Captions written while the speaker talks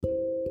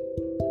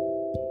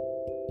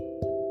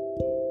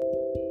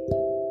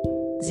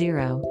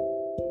0.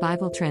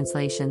 Bible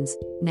Translations,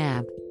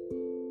 NAB.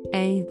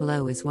 A.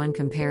 Below is one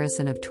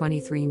comparison of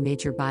 23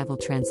 major Bible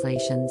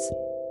translations.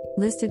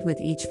 Listed with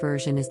each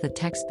version is the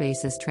text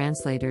basis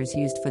translators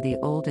used for the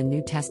Old and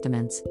New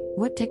Testaments,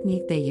 what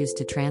technique they used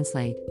to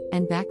translate,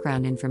 and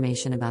background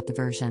information about the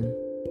version.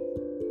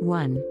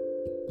 1.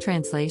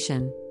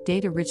 Translation,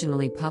 date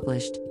originally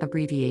published,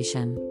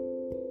 abbreviation.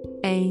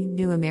 A.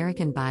 New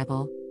American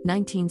Bible,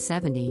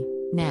 1970,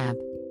 NAB.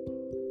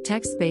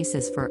 Text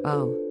basis for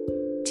O.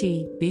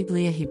 T.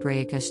 Biblia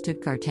Hebraica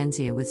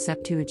Stuttgartensia with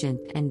Septuagint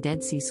and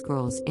Dead Sea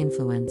Scrolls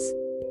influence.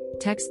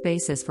 Text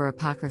basis for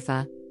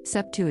Apocrypha,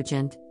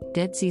 Septuagint,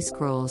 Dead Sea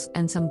Scrolls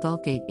and some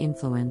Vulgate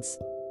influence.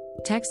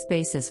 Text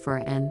basis for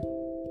N.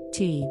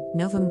 T.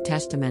 Novum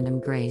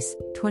Testamentum Grace,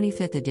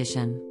 25th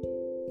edition.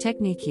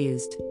 Technique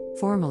used,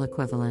 formal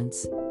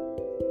equivalence.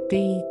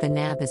 B. The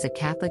NAB is a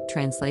Catholic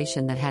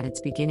translation that had its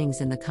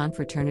beginnings in the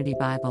Confraternity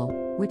Bible,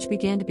 which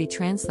began to be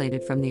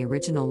translated from the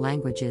original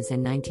languages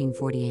in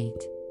 1948.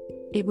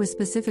 It was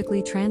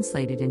specifically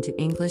translated into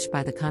English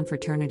by the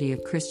Confraternity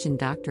of Christian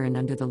Doctrine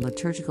under the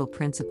liturgical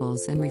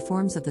principles and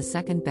reforms of the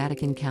Second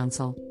Vatican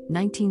Council,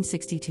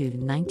 1962 to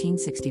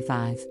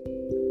 1965.